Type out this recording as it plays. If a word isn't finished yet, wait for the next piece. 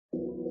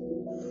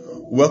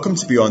Welcome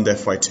to Beyond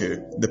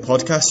FY2, the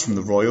podcast from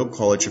the Royal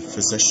College of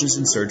Physicians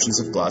and Surgeons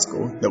of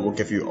Glasgow that will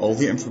give you all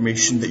the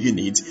information that you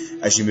need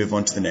as you move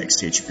on to the next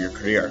stage of your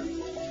career.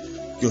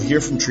 You'll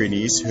hear from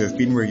trainees who have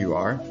been where you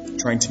are,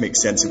 trying to make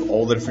sense of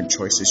all the different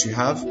choices you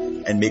have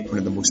and make one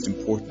of the most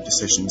important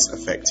decisions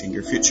affecting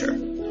your future.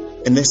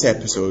 In this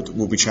episode,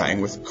 we'll be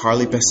chatting with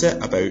Carly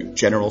Bisset about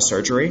general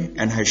surgery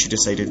and how she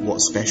decided what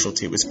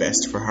specialty was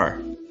best for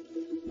her.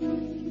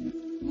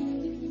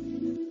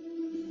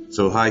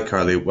 So hi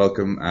Carly,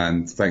 welcome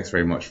and thanks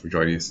very much for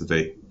joining us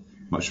today.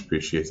 Much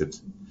appreciated.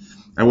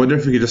 I wonder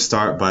if we could just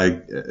start by,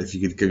 if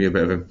you could give me a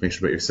bit of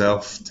information about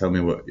yourself, tell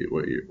me what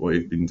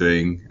you've been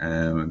doing,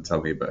 and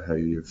tell me about how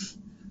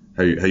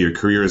your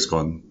career has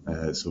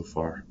gone so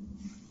far.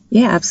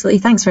 Yeah,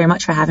 absolutely. Thanks very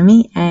much for having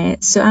me.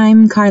 So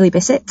I'm Carly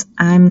Bisset.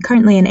 I'm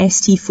currently in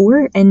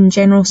ST4 in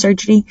general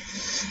surgery.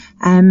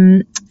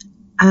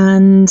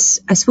 And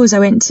I suppose I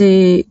went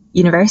to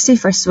university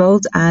first of all,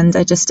 and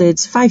I just did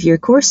a 5-year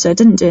course, so I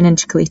didn't do an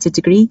intercalated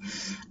degree.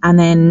 And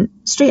then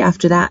straight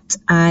after that,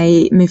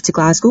 I moved to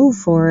Glasgow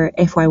for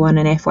FY1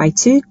 and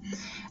FY2.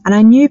 And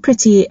I knew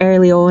pretty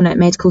early on at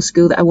medical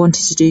school that I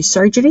wanted to do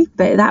surgery,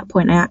 but at that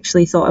point I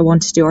actually thought I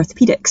wanted to do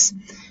orthopaedics.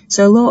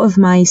 So a lot of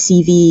my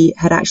CV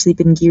had actually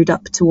been geared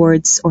up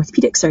towards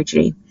orthopaedic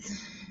surgery.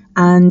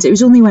 And it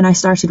was only when I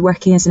started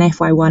working as an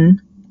FY1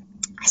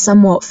 I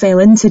somewhat fell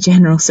into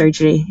general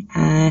surgery,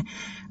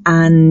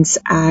 and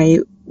I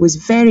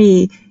was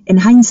in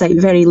hindsight,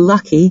 very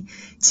lucky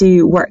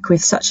to work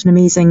with such an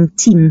amazing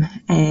team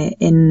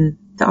in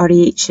the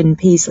REH in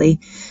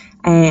Paisley.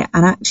 And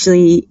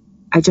actually,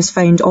 I just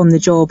found on the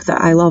job that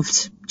I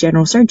loved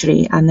general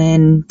surgery, and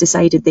then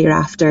decided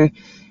thereafter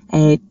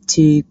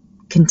to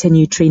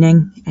continue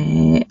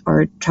training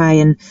or try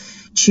and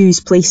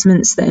choose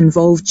placements that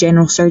involved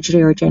general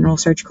surgery or general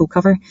surgical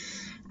cover.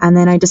 And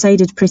then I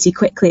decided pretty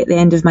quickly at the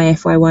end of my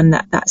FY1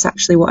 that that's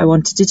actually what I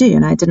wanted to do,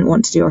 and I didn't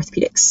want to do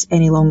orthopaedics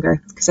any longer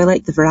because I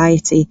liked the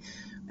variety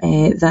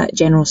that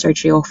general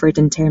surgery offered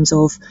in terms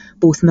of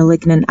both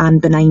malignant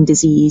and benign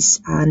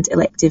disease and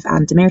elective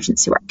and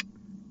emergency work.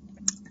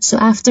 So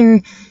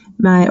during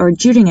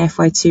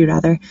FY2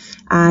 rather,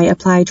 I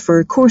applied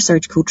for core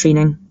surgical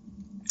training,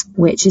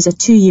 which is a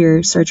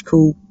 2-year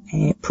surgical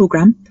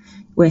programme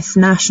with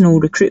national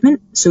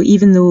recruitment. So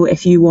even though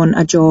if you want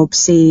a job,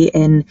 say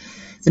in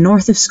the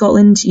north of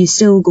Scotland, you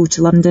still go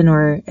to London,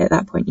 or at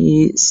that point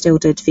you still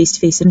did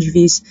face-to-face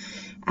interviews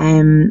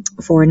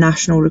for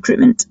national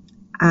recruitment,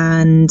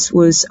 and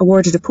was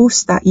awarded a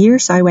post that year.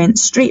 So I went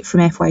straight from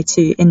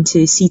FY2 into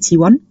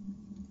CT1,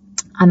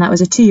 and that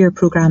was a 2-year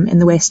programme in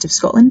the west of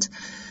Scotland.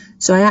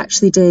 So I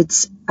actually did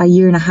 1.5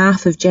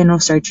 years of general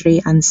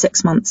surgery and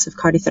 6 months of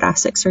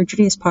cardiothoracic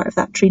surgery as part of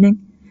that training.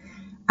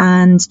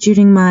 And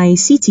during my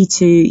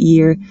CT2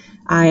 year,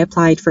 I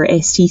applied for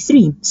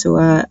ST3, so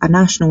a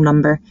national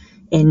number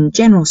in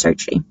general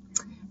surgery.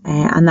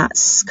 And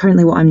that's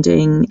currently what I'm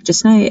doing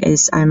just now,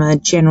 is I'm a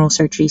general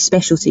surgery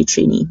specialty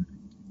trainee.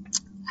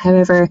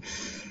 However,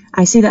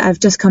 I say that I've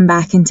just come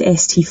back into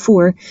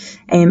ST4.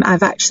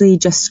 I've actually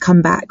just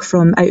come back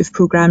from out of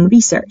programme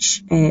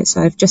research. So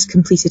I've just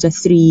completed a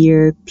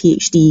 3-year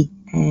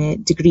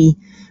PhD degree,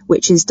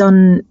 which is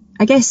done,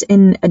 I guess,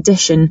 in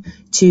addition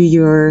to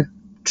your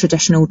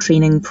traditional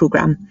training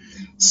programme.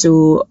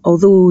 So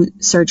although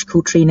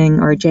surgical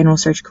training or general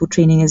surgical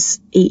training is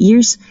 8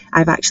 years,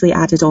 I've actually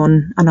added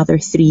on another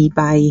 3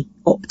 by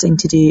opting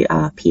to do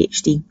a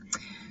PhD.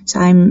 So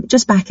I'm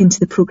just back into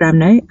the programme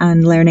now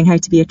and learning how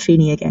to be a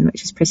trainee again,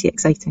 which is pretty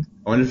exciting.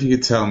 I wonder if you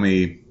could tell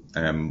me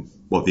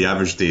what the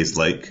average day is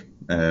like,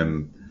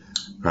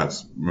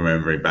 perhaps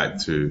remembering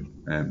back to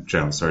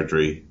general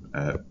surgery.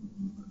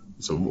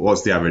 So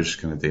what's the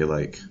average kind of day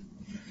like?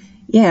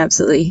 Yeah,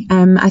 absolutely.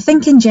 I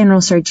think in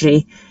general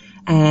surgery,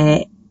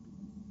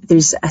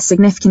 there's a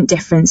significant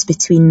difference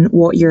between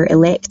what your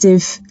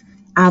elective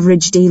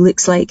average day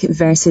looks like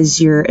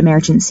versus your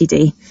emergency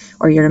day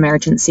or your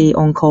emergency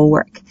on-call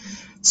work.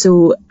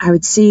 So I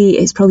would say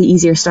it's probably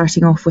easier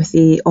starting off with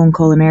the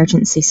on-call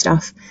emergency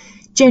stuff.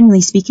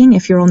 Generally speaking,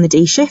 if you're on the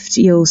day shift,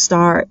 you'll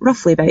start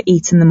roughly about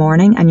 8 in the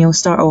morning and you'll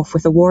start off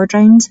with a ward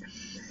round.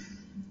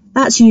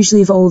 That's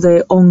usually of all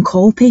the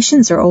on-call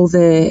patients or all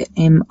the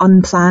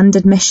unplanned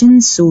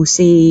admissions. So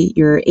say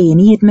your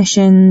A&E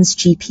admissions,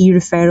 GP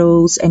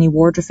referrals, any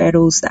ward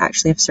referrals that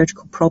actually have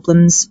surgical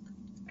problems.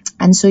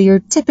 And so you're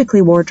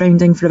typically ward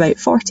rounding for about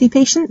 40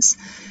 patients,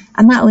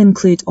 and that'll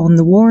include on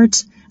the ward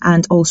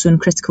and also in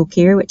critical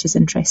care, which is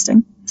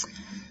interesting.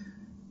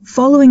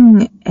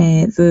 Following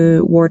the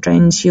ward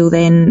rounds, you'll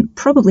then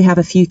probably have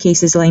a few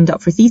cases lined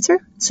up for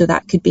theatre. So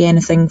that could be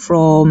anything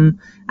from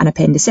an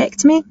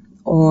appendicectomy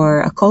or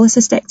a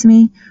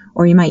cholecystectomy,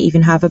 or you might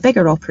even have a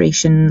bigger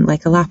operation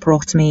like a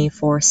laparotomy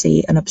for,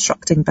 say, an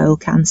obstructing bowel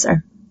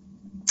cancer.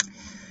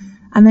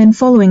 And then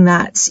following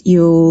that,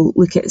 you'll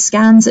look at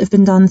scans that have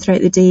been done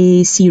throughout the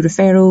day, see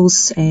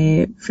referrals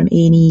from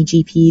A&E,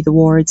 GP, the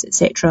wards,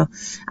 etc.,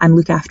 and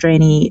look after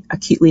any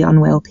acutely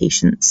unwell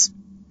patients.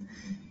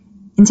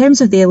 In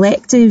terms of the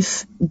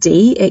elective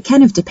day, it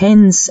kind of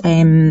depends.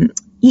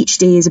 each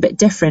day is a bit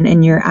different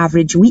in your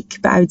average week,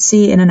 but I would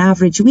say in an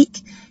average week,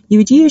 you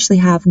would usually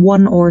have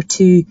 1 or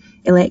 2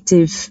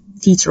 elective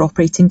theatre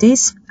operating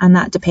days, and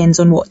that depends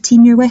on what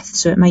team you're with.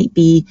 So it might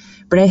be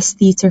breast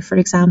theatre, for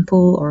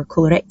example, or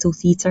colorectal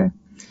theatre.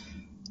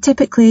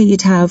 Typically,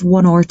 you'd have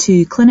 1 or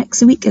 2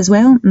 clinics a week as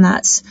well, and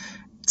that's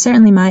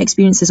certainly my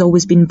experience has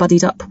always been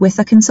buddied up with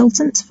a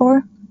consultant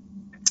for,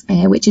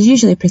 which is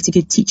usually a pretty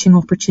good teaching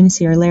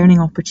opportunity or learning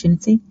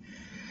opportunity.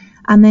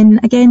 And then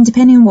again,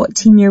 depending on what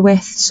team you're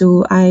with,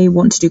 so I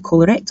want to do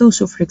colorectal.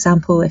 So for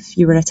example, if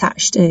you were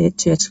attached to a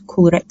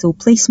colorectal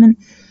placement,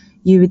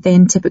 you would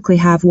then typically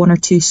have 1 or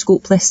 2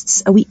 scope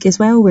lists a week as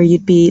well, where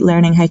you'd be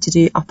learning how to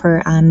do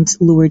upper and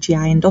lower GI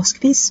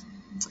endoscopies.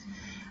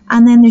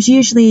 And then there's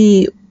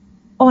usually,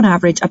 on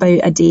average, about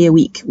a day a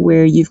week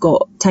where you've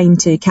got time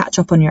to catch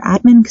up on your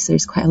admin, because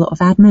there's quite a lot of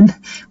admin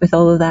with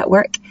all of that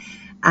work.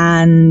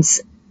 And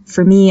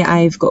for me,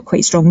 I've got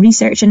quite strong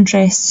research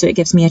interests, so it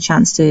gives me a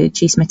chance to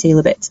chase my tail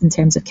a bit in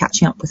terms of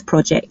catching up with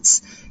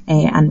projects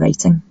and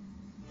writing.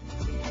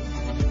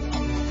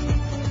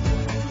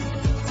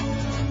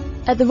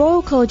 At the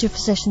Royal College of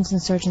Physicians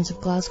and Surgeons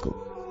of Glasgow,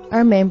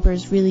 our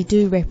members really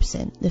do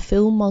represent the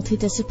full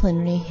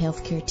multidisciplinary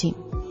healthcare team,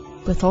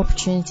 with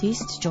opportunities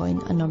to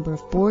join a number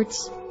of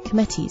boards,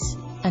 committees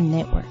and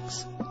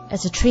networks.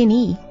 As a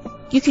trainee,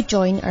 you could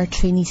join our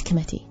Trainees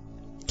Committee,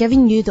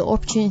 giving you the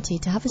opportunity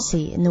to have a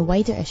say in the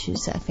wider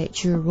issues that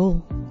affect your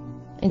role,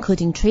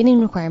 including training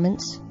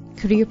requirements,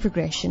 career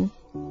progression,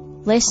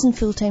 less than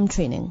full-time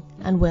training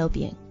and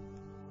well-being.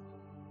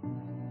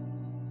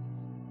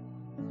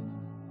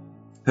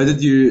 How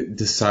did you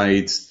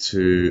decide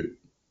to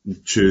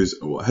choose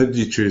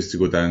to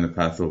go down the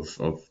path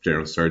of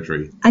general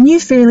surgery? I knew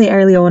fairly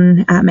early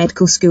on at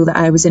medical school that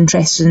I was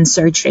interested in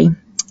surgery,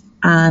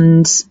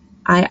 and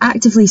I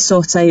actively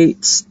sought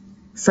out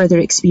further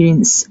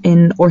experience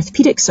in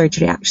orthopaedic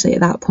surgery actually at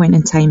that point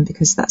in time,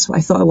 because that's what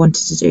I thought I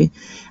wanted to do.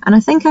 And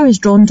I think I was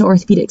drawn to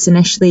orthopaedics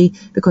initially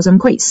because I'm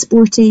quite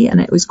sporty and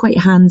it was quite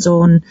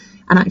hands-on,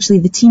 and actually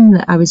the team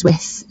that I was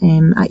with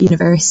at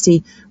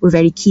university were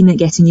very keen at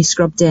getting you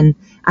scrubbed in,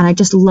 and I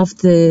just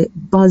loved the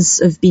buzz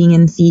of being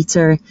in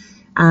theatre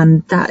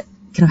and that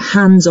kind of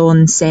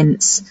hands-on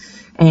sense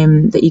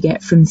that you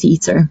get from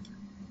theatre.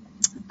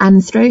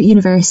 And throughout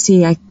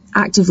university I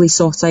actively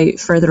sought out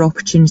further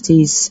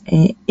opportunities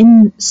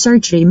in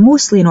surgery,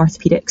 mostly in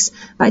orthopaedics,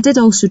 but I did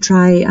also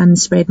try and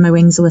spread my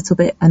wings a little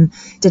bit and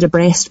did a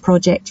breast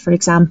project, for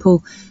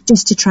example,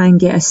 just to try and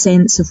get a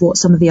sense of what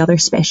some of the other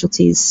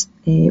specialties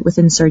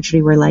within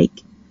surgery were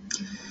like.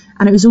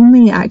 And it was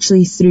only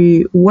actually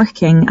through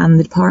working and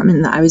the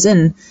department that I was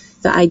in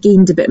that I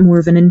gained a bit more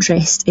of an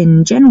interest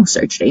in general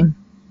surgery.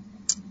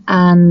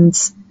 And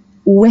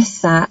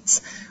with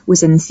that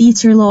was in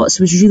theatre lots,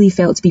 was really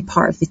felt to be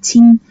part of the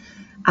team.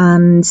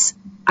 And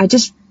I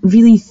just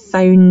really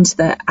found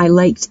that I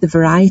liked the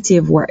variety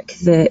of work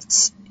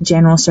that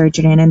general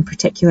surgery and in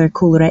particular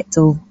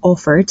colorectal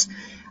offered.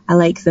 I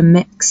like the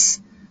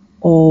mix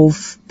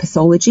of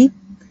pathology.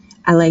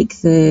 I like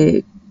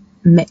the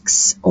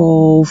mix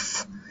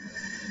of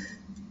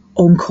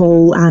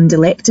on-call and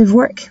elective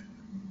work.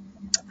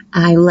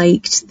 I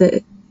liked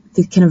the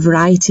kind of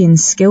variety and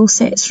skill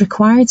sets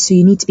required. So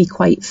you need to be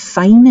quite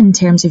fine in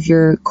terms of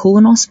your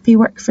colonoscopy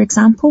work, for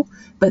example,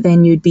 but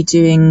then you'd be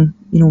doing,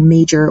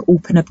 major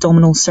open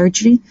abdominal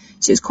surgery.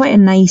 So it's quite a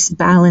nice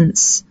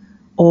balance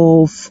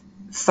of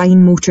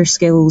fine motor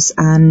skills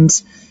and,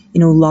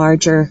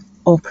 larger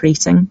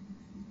operating.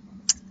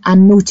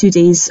 And no 2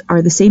 days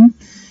are the same.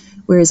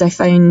 Whereas I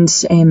found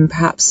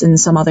perhaps in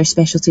some other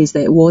specialties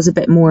that it was a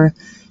bit more,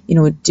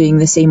 doing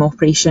the same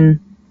operation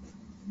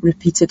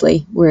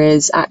repeatedly,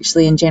 whereas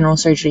actually in general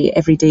surgery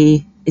every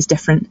day is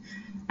different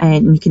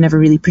and you can never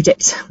really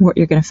predict what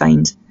you're going to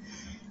find.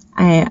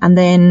 And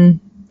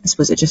then I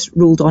suppose it just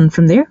rolled on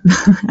from there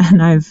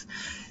and I've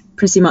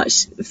pretty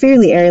much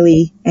fairly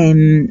early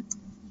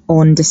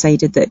on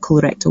decided that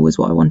colorectal was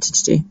what I wanted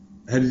to do.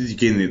 How did you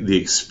gain the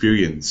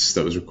experience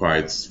that was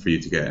required for you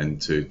to get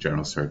into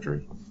general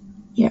surgery?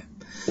 Yeah,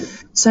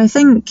 so I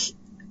think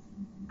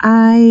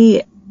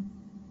I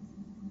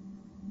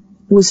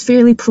was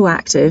fairly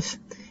proactive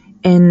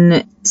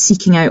in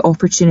seeking out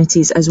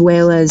opportunities, as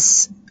well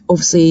as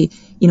obviously,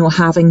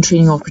 having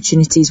training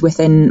opportunities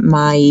within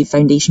my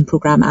foundation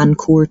programme and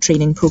core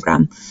training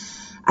programme.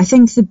 I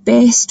think the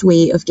best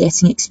way of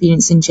getting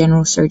experience in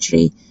general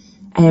surgery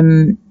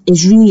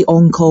is really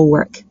on-call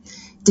work.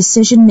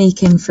 Decision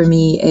making for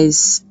me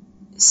is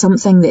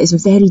something that is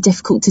very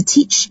difficult to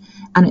teach,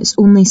 and it's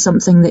only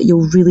something that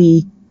you'll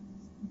really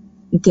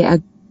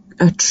get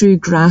a true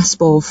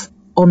grasp of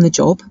on the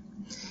job.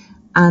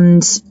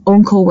 And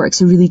on-call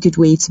work's a really good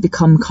way to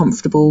become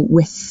comfortable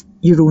with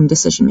your own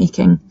decision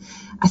making.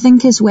 I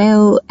think as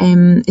well,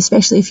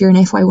 especially if you're an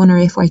FY1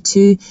 or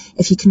FY2,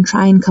 if you can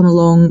try and come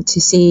along to,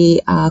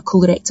 say, a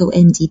colorectal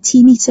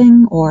MDT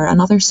meeting or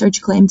another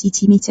surgical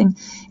MDT meeting,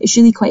 it's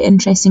really quite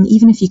interesting,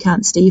 even if you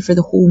can't stay for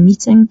the whole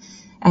meeting.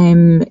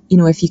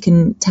 If you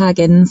can tag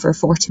in for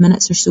 40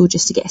 minutes or so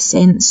just to get a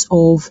sense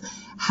of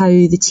how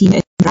the team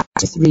interacts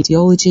with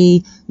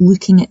radiology,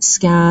 looking at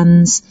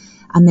scans,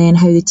 and then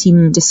how the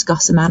team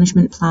discuss a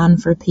management plan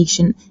for a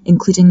patient,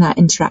 including that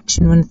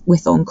interaction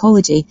with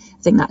oncology.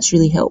 I think that's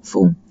really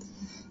helpful.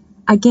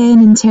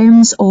 Again, in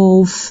terms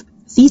of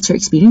theatre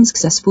experience,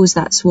 because I suppose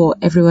that's what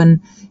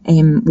everyone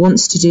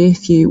wants to do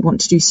if you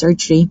want to do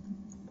surgery,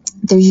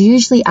 there's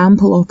usually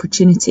ample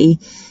opportunity,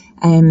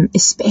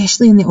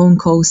 especially in the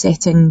on-call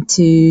setting,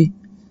 to,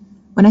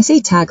 when I say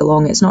tag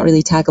along, it's not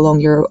really tag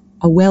along, you're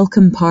a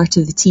welcome part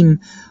of the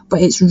team,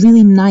 but it's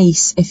really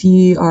nice if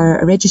you are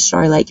a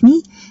registrar like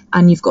me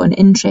and you've got an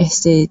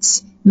interested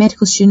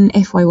medical student,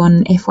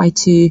 FY1,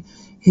 FY2,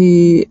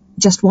 who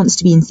just wants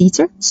to be in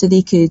theatre, so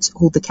they could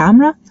hold the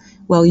camera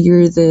while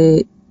you're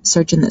the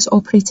surgeon that's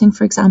operating,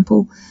 for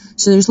example.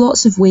 So there's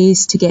lots of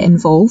ways to get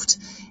involved.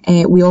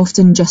 We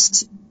often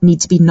just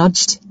need to be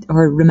nudged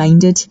or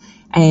reminded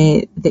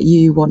that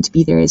you want to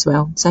be there as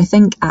well. So I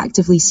think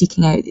actively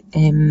seeking out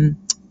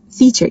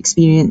theatre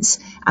experience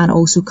and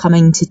also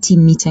coming to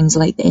team meetings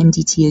like the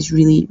MDT is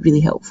really, really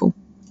helpful.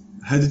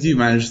 How did you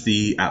manage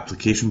the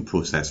application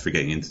process for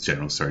getting into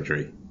general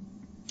surgery?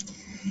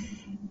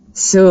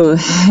 So,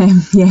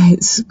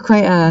 it's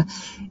quite a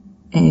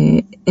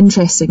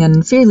interesting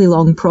and fairly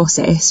long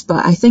process,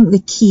 but I think the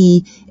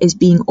key is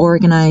being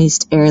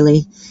organised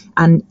early,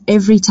 and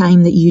every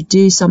time that you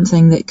do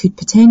something that could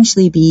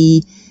potentially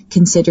be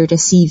considered a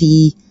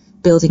CV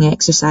building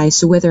exercise,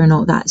 so whether or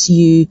not that's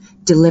you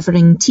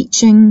delivering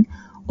teaching,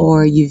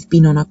 or you've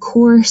been on a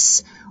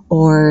course,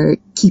 or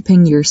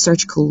keeping your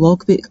surgical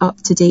logbook up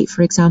to date,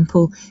 for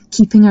example,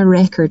 keeping a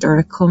record or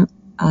a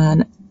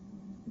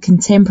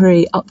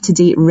contemporary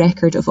up-to-date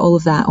record of all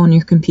of that on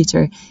your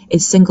computer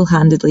is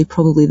single-handedly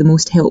probably the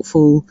most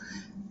helpful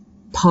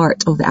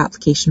part of the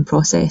application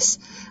process.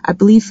 I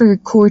believe for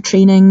core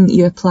training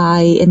you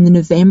apply in the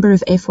November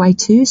of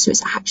FY2, so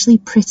it's actually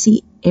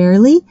pretty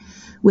early,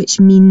 which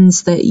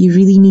means that you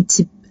really need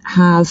to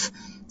have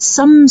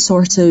some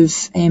sort of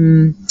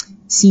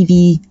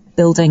CV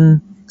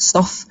building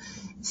stuff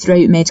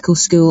throughout medical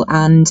school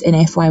and in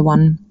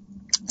FY1.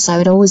 So I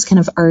would always kind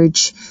of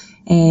urge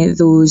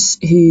those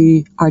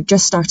who are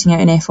just starting out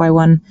in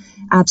FY1,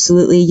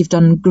 absolutely, you've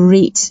done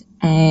great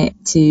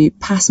to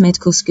pass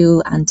medical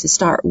school and to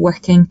start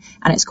working,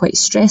 and it's quite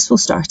stressful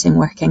starting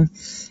working,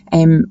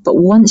 but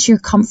once you're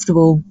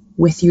comfortable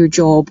with your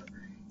job,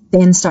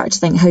 then start to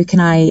think, how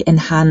can I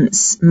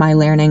enhance my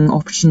learning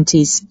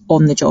opportunities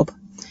on the job?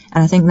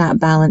 And I think that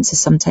balance is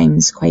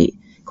sometimes quite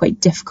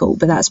difficult,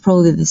 but that's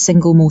probably the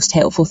single most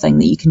helpful thing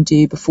that you can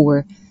do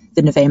before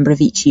the November of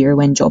each year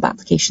when job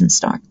applications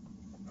start.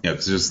 Yeah,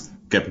 so just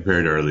get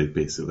prepared early,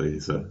 basically,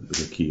 is a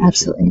key issue.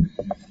 Absolutely,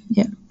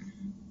 yeah.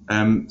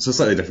 So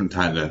slightly different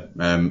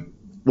tangent.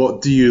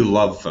 What do you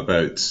love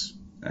about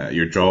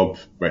your job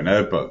right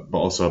now, but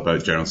also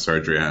about general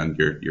surgery and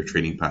your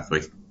training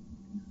pathway?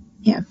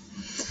 Yeah.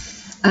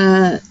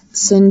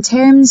 So in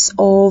terms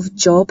of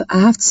job, I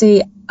have to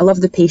say I love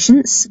the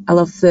patients. I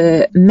love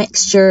the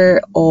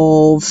mixture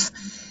of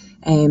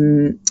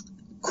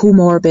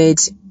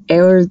comorbid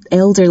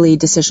elderly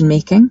decision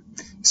making,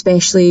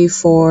 especially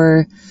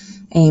for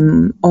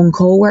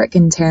on-call work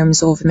in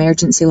terms of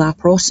emergency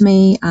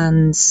laparotomy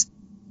and,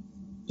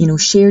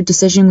 shared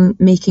decision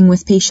making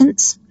with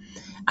patients,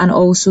 and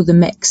also the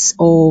mix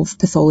of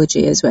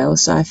pathology as well.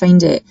 So I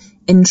find it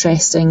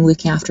interesting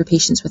looking after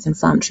patients with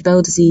inflammatory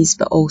bowel disease,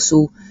 but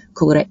also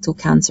colorectal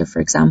cancer, for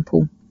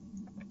example.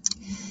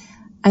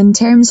 In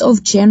terms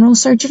of general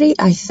surgery,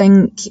 I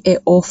think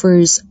it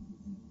offers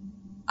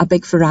a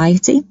big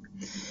variety.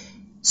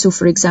 So,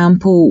 for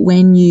example,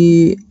 when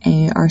you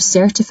are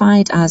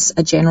certified as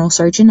a general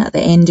surgeon at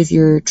the end of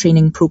your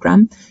training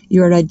program,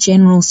 you're a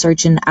general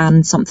surgeon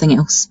and something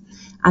else.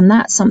 And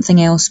that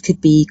something else could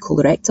be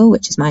colorectal,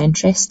 which is my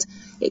interest.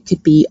 It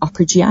could be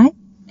upper GI.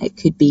 It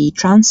could be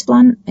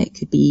transplant. It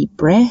could be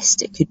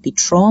breast. It could be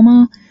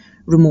trauma,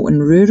 remote and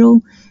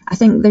rural. I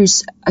think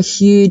there's a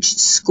huge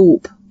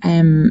scope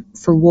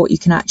for what you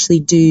can actually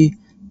do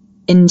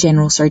in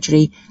general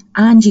surgery,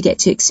 and you get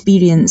to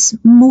experience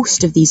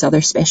most of these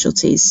other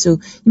specialties. So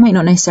you might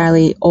not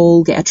necessarily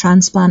all get a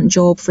transplant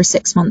job for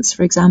 6 months,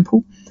 for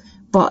example,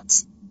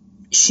 but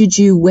should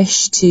you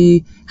wish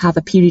to have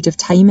a period of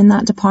time in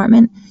that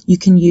department, you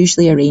can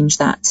usually arrange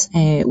that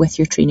with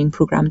your training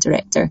program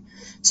director.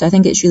 So I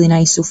think it's really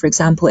nice. So for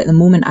example, at the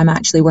moment I'm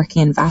actually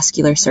working in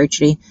vascular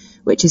surgery,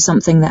 which is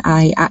something that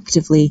I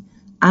actively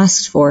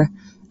asked for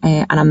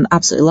and I'm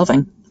absolutely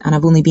loving. And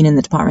I've only been in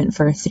the department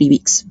for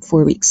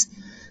 4 weeks.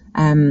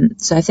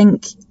 So I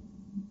think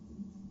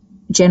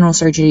general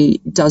surgery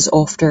does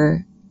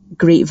offer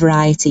great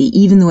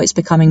variety. Even though it's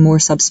becoming more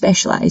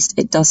subspecialised,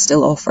 it does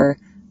still offer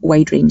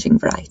wide-ranging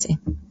variety.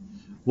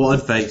 What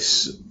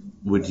advice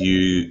would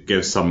you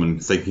give someone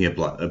thinking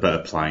about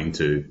applying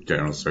to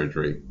general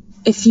surgery?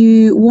 If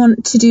you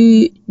want to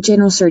do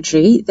general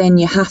surgery, then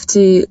you have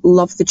to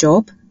love the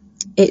job.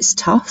 It's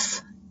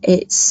tough.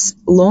 It's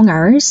long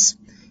hours.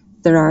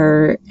 There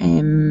are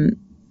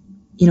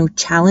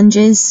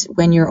challenges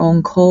when you're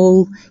on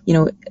call.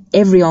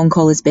 Every on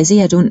call is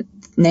busy. I don't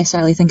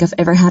necessarily think I've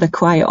ever had a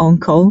quiet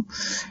on-call.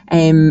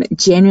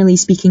 Generally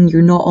speaking,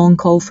 you're not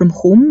on-call from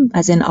home,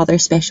 as in other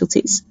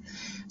specialties.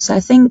 So I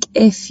think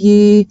if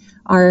you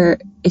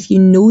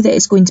know that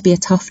it's going to be a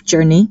tough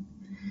journey,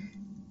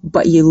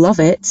 but you love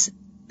it,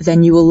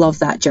 then you will love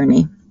that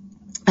journey.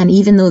 And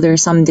even though there are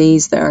some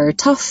days that are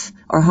tough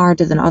or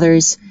harder than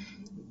others,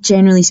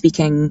 generally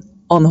speaking,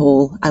 on the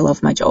whole, I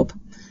love my job.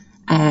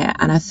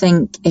 And I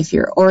think if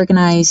you're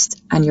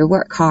organised and you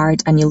work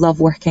hard and you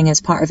love working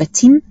as part of a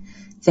team,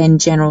 then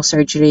general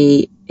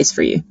surgery is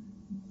for you.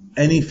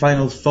 Any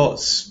final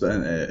thoughts?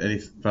 Any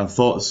final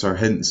thoughts or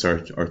hints or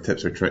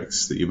tips or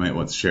tricks that you might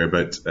want to share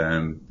about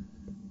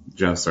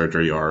general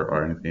surgery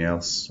or anything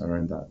else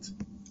around that?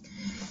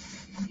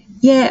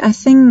 Yeah, I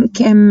think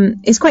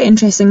it's quite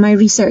interesting. My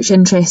research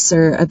interests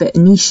are a bit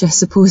niche, I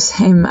suppose.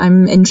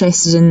 I'm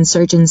interested in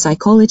surgeon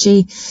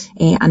psychology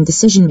and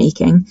decision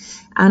making.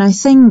 And I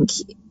think,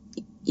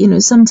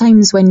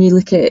 sometimes when you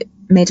look at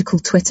medical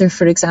Twitter,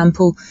 for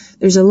example,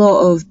 there's a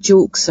lot of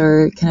jokes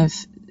or kind of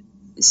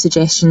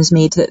suggestions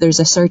made that there's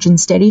a surgeon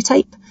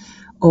stereotype,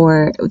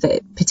 or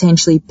that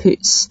potentially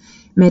puts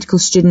medical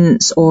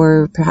students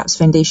or perhaps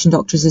foundation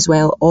doctors as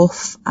well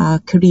off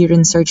a career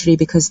in surgery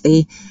because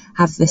they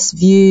have this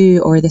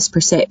view or this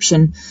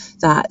perception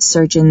that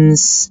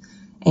surgeons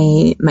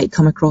might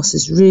come across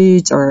as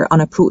rude or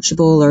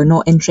unapproachable or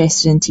not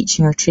interested in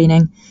teaching or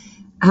training.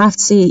 I have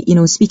to say,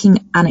 speaking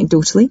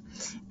anecdotally,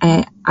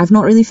 I've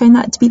not really found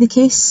that to be the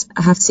case.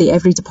 I have to say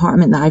every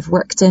department that I've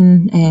worked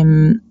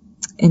in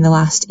the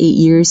last 8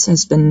 years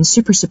has been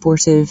super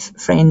supportive,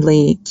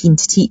 friendly, keen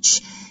to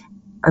teach,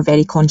 are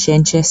very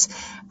conscientious.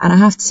 And I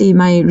have to say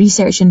my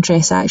research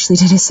interests actually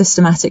did a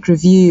systematic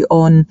review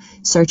on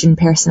surgeon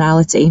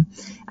personality.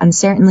 And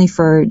certainly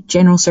for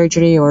general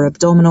surgery or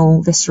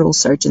abdominal visceral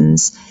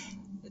surgeons,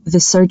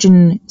 the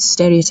surgeon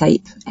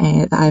stereotype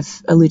that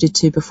I've alluded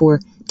to before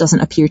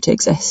doesn't appear to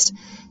exist.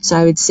 So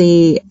I would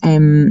say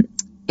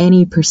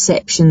any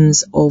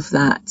perceptions of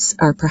that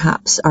are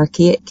perhaps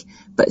archaic,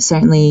 but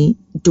certainly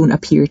don't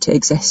appear to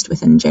exist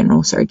within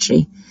general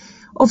surgery.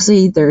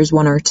 Obviously, there's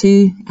one or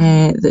two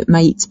that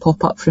might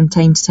pop up from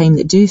time to time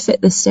that do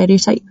fit this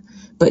stereotype,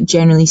 but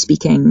generally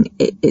speaking,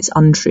 it's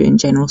untrue in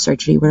general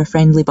surgery. We're a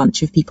friendly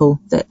bunch of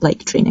people that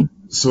like training.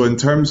 So in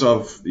terms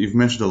of, you've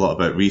mentioned a lot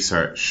about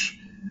research.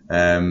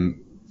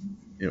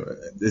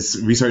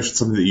 Is research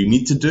something that you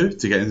need to do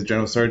to get into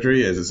general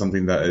surgery? Is it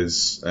something that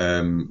is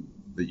that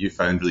you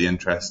found really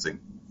interesting?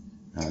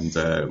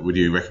 And would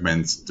you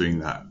recommend doing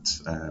that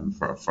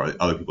for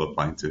other people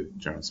applying to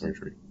general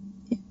surgery?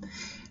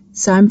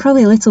 So I'm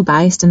probably a little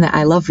biased in that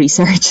I love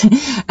research,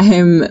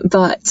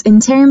 but in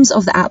terms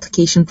of the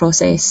application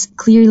process,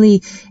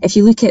 clearly if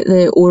you look at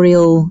the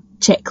Oriel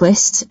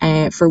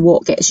checklist for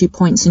what gets you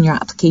points in your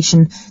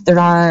application, there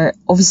are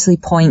obviously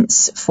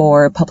points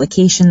for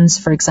publications,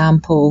 for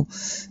example,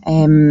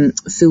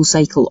 full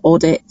cycle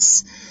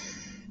audits.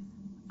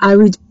 I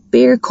would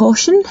bear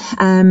caution.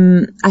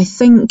 I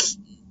think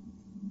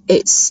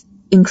it's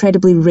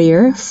incredibly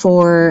rare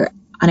for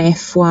an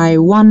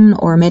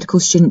FY1 or a medical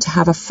student to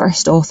have a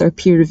first author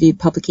peer-reviewed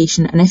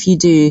publication, and if you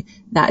do,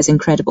 that is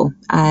incredible.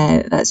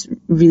 That's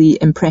really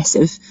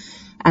impressive.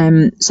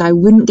 So I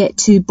wouldn't get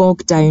too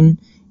bogged down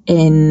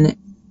in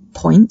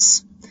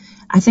points.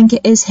 I think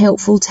it is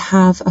helpful to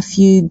have a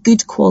few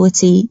good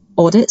quality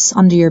audits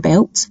under your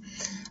belt,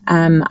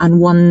 and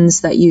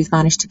ones that you've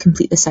managed to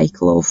complete the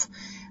cycle of.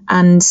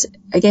 And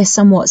I guess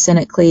somewhat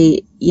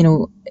cynically,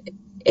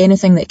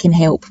 anything that can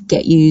help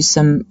get you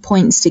some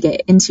points to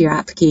get into your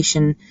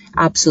application,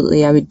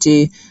 absolutely I would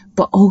do,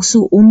 but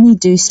also only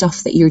do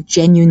stuff that you're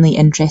genuinely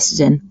interested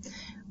in.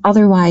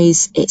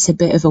 Otherwise, it's a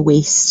bit of a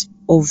waste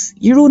of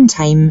your own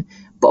time,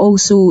 but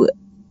also,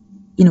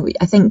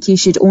 I think you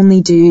should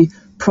only do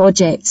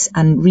projects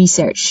and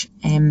research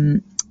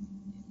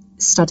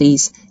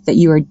studies that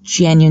you are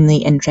genuinely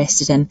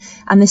interested in.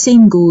 And the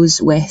same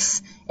goes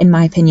with, in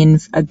my opinion,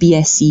 a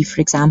BSc,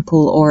 for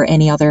example, or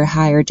any other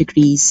higher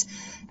degrees.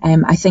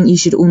 I think you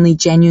should only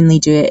genuinely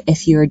do it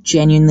if you're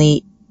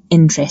genuinely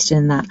interested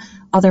in that.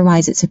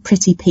 Otherwise, it's a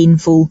pretty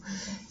painful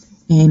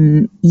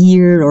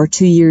year or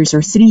 2 years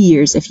or 3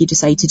 years if you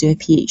decide to do a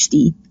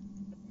PhD.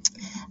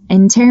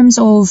 In terms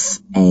of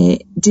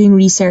doing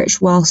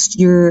research whilst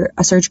you're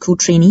a surgical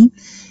trainee,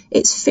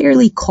 it's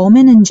fairly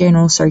common in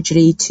general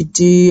surgery to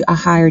do a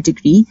higher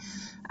degree.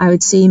 I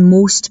would say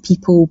most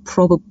people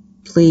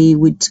probably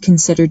would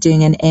consider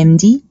doing an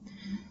MD.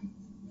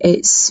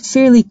 It's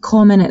fairly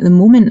common at the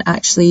moment,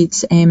 actually,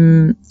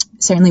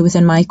 certainly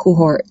within my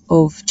cohort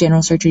of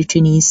general surgery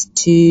trainees,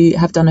 to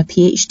have done a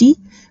PhD,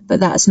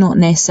 but that's not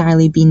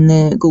necessarily been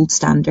the gold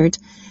standard.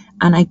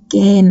 And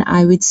again,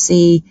 I would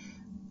say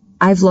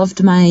I've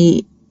loved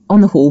my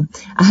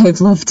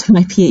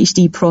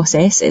PhD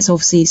process. It's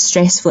obviously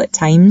stressful at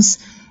times,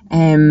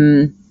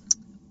 but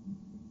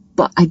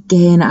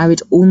again, I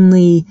would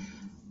only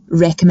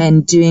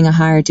recommend doing a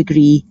higher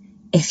degree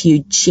if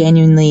you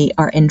genuinely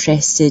are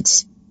interested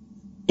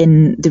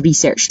in the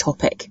research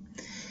topic.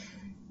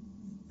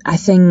 I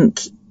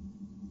think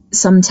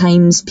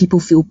sometimes people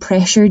feel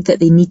pressured that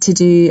they need to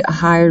do a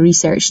higher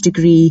research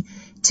degree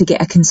to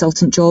get a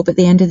consultant job at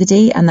the end of the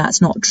day, and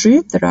that's not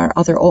true. There are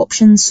other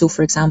options. So,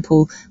 for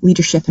example,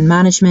 leadership and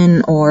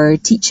management or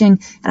teaching.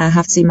 And I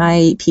have to say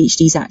my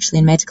PhD is actually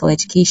in medical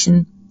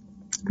education.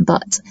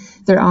 But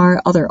there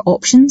are other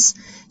options,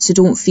 so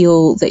don't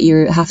feel that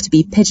you have to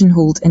be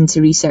pigeonholed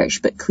into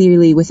research, but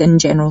clearly within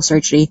general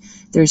surgery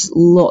there's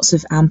lots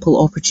of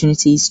ample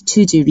opportunities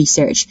to do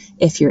research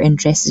if you're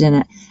interested in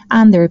it,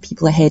 and there are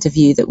people ahead of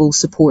you that will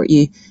support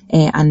you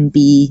and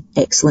be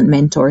excellent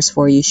mentors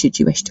for you should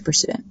you wish to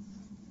pursue it.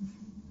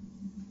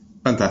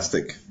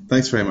 Fantastic.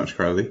 Thanks very much,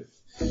 Carly.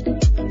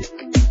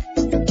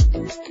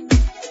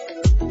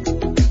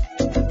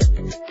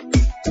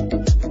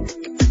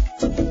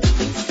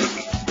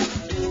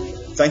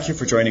 Thank you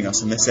for joining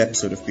us in this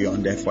episode of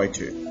Beyond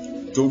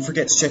FY2. Don't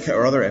forget to check out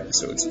our other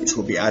episodes, which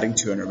we'll be adding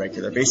to on a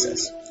regular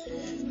basis.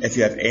 If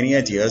you have any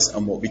ideas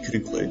on what we could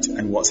include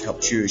and what's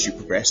helped you as you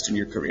progressed in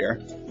your career,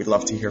 we'd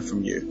love to hear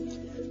from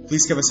you.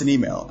 Please give us an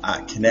email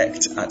at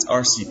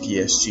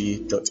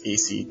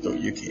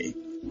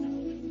connect@rcpsg.ac.uk.